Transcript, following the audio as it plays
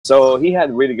So he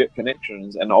had really good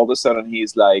connections, and all of a sudden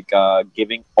he's like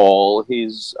giving all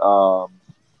his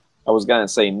I was gonna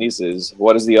say nieces.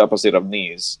 What is the opposite of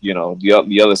niece? You know,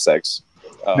 the other sex.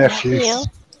 Nephew. Nephews.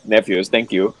 Nephews.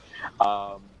 Thank you.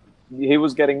 Um, he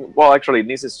was getting, well, actually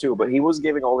nieces too, but he was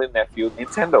giving all his nephew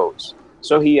Nintendos.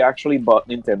 So he actually bought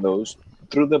Nintendos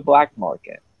through the black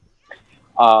market.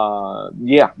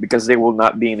 Yeah, because they will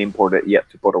not be imported yet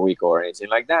to Puerto Rico or anything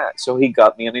like that. So he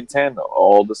got me a Nintendo.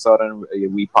 All of a sudden,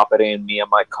 we pop it in. Me and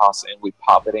my cousin, we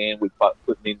pop it in. We put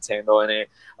Nintendo in it.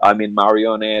 I mean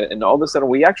Mario in it, and all of a sudden,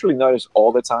 we actually noticed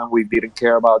all the time we didn't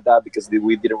care about that because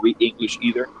we didn't read English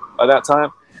either at that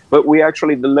time. But we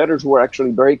actually the letters were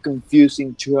actually very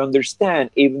confusing to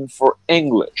understand, even for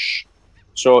English.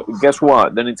 So guess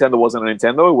what? The Nintendo wasn't a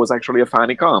Nintendo. It was actually a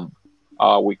Famicom.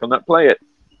 We could not play it.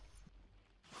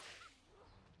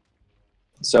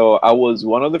 So I was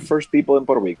one of the first people in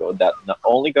Puerto Rico that not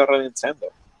only got a Nintendo,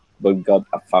 but got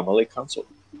a family console.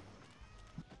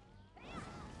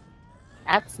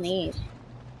 That's neat.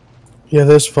 Yeah,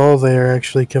 this fall they are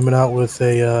actually coming out with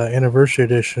a anniversary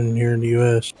edition here in the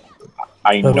U.S.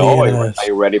 I of the know. I NS.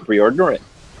 already pre-ordered it.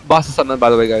 Boss is something, by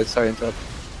the way, guys. Sorry to interrupt.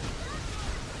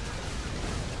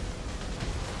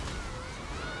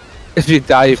 If you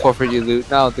die, you forfeit your loot.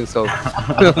 No, I don't think so.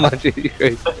 Much you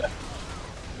crazy.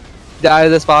 Die to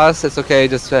this boss, it's okay.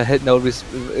 Just hit node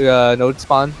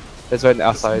spawn. It's right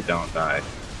outside. Don't die.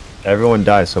 Everyone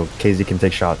dies so KZ can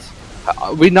take shots.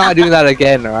 We're not doing that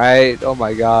again, alright? Oh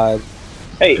my god.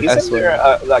 Hey, I isn't swear.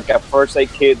 there like a first aid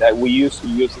kit that we used to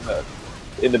use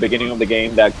in the beginning of the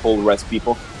game that could rest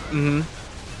people? Mm-hmm.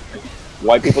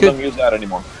 Why people don't use that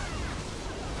anymore?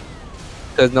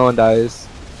 Because no one dies.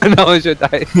 No one should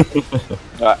die.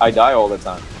 I die all the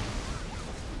time.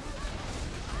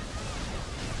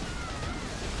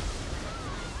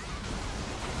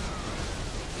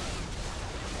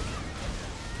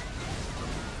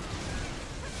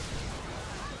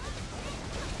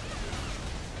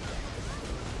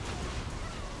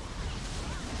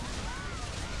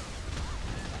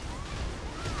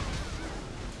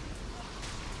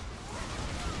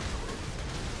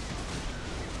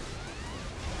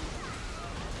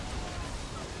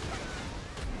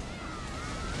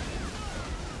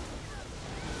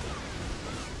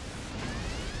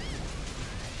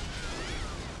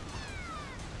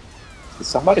 Is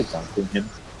somebody dunking him?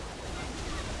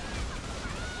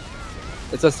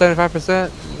 It's a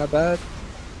 75%. Not bad.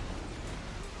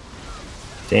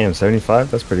 Damn,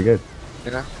 75? That's pretty good.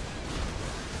 You know?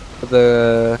 For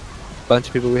the bunch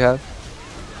of people we have.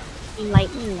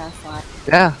 Lightning, that's why.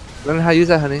 Yeah. Learn how to use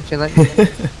that, honey. Chain lightning.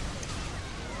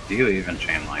 Do you even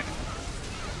chain lightning?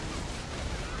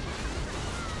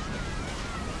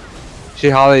 She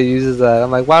Holly uses that. I'm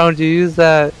like, why don't you use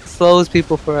that? It slows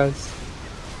people for us.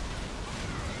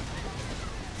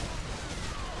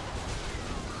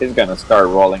 He's gonna start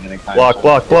rolling anytime. Block, soon.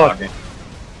 block, block.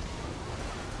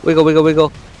 Wiggle, wiggle,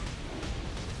 wiggle.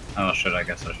 Oh shit, I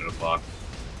guess I should have blocked.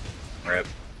 Rip.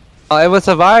 Oh, everyone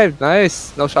survived.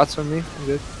 Nice. No shots from me. I'm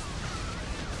good.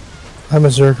 I'm a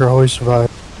Zerker, always survive.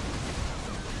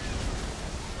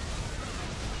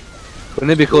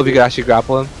 Wouldn't it be cool if you could actually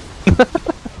grapple him?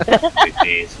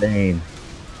 GG's. Dang.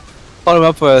 Hold him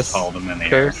up for us. Hold him in the air.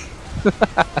 Curse.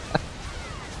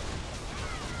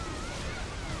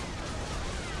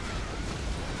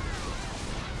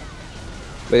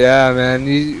 But yeah, man,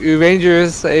 you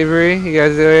Rangers, Avery, you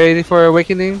guys are ready for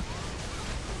Awakening?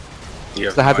 You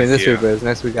It's have not no happening this idea. week, but it's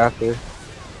next week after.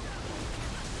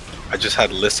 I just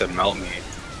had Lissa melt me,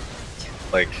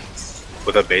 like,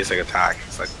 with a basic attack.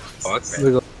 It's like, fuck, man.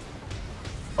 Wiggle.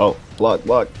 Oh, block,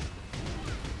 block.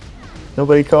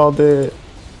 Nobody called it.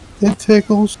 It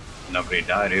tickles. Nobody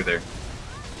died either.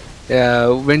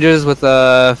 Yeah, Rangers with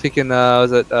a freaking,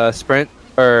 was it sprint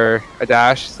or a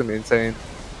dash? It's gonna be insane.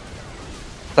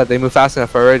 Thought they move fast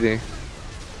enough already. I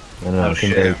don't know, Oh can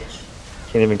shit. they,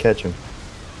 can't even catch him.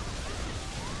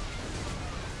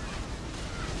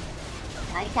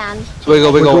 I can. So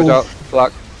wiggle, wiggle, Wiggle. watch out.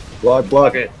 Block. Block,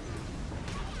 block. Okay.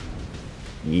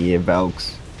 Yeah,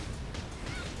 Valks.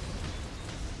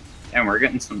 And we're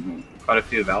getting quite a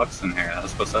few Valks in here.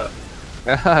 That's what's up.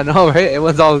 Yeah, I know, right?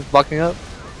 Everyone's all blocking up.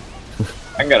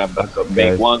 I'm gonna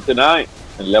make one tonight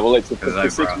and level it to Because I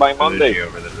 56 brought by Fuji Monday.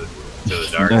 over to the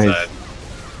dark Nice. side.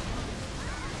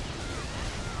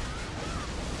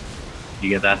 You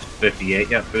get that to 58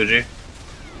 yet, Fuji?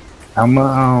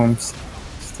 I'ma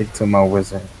stick to my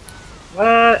wizard.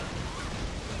 What?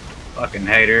 Fucking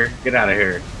hater. Get out of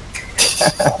here.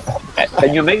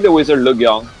 And you make the wizard look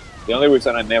young. The only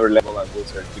reason I never level that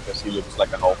wizard is because he looks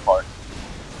like an old fart.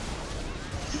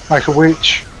 Like a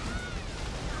witch.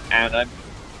 And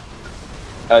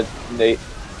They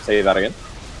say that again.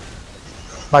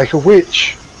 Like a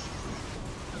witch.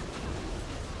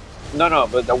 No,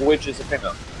 but the witch is a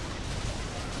female.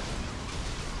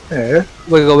 Yeah.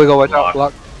 Wiggle, watch out,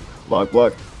 block.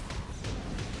 Block.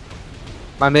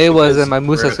 My May was and my Rip,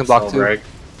 Musa can block too. Cellbreak.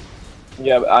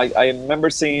 Yeah, I remember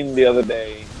seeing the other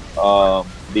day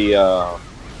the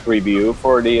preview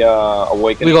for the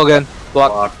Awakening. Wiggle again,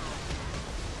 block.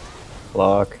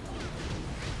 Block.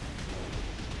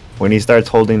 When he starts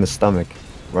holding the stomach,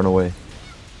 run away.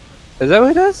 Is that what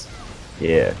he does?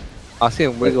 Yeah, I see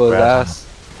him wiggle his Grab ass.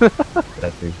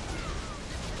 that too.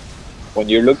 When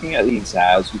you're looking at his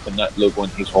ass, you cannot look when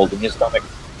he's holding his stomach.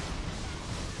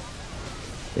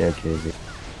 Yeah, JB.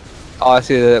 Oh, I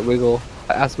see that wiggle.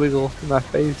 Ass wiggle in my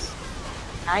face.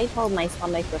 I told my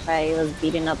stomach if I was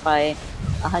beaten up by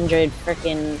 100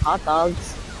 freaking hot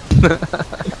dogs.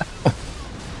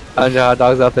 100 hot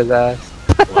dogs up his ass.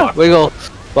 Block. Wiggle.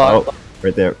 Block. Oh,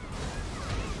 right there.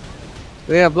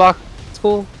 Yeah, block. It's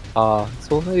cool. It's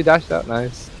cool. He dashed out.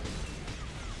 Nice.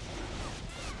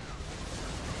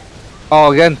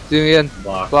 Oh, again. Do it again.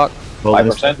 Block. Block. Holding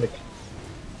his 5%. stomach.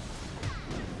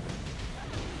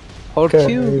 Hold Okay.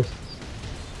 Q.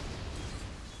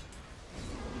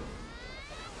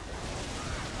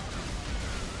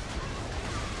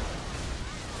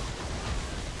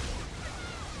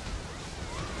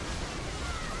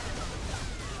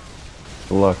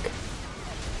 Luck.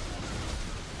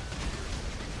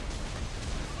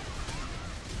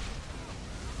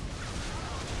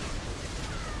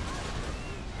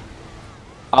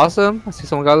 Awesome. I see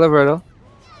someone got libretto.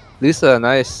 Lisa,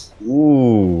 nice.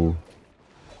 Ooh.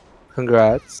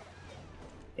 Congrats.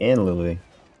 And Lily.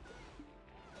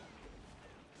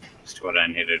 Just what I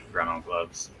needed. Brown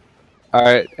gloves.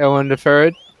 Alright, everyone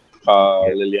deferred.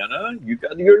 Liliana, you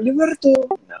got your Liberto.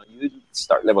 Now you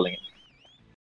start leveling it.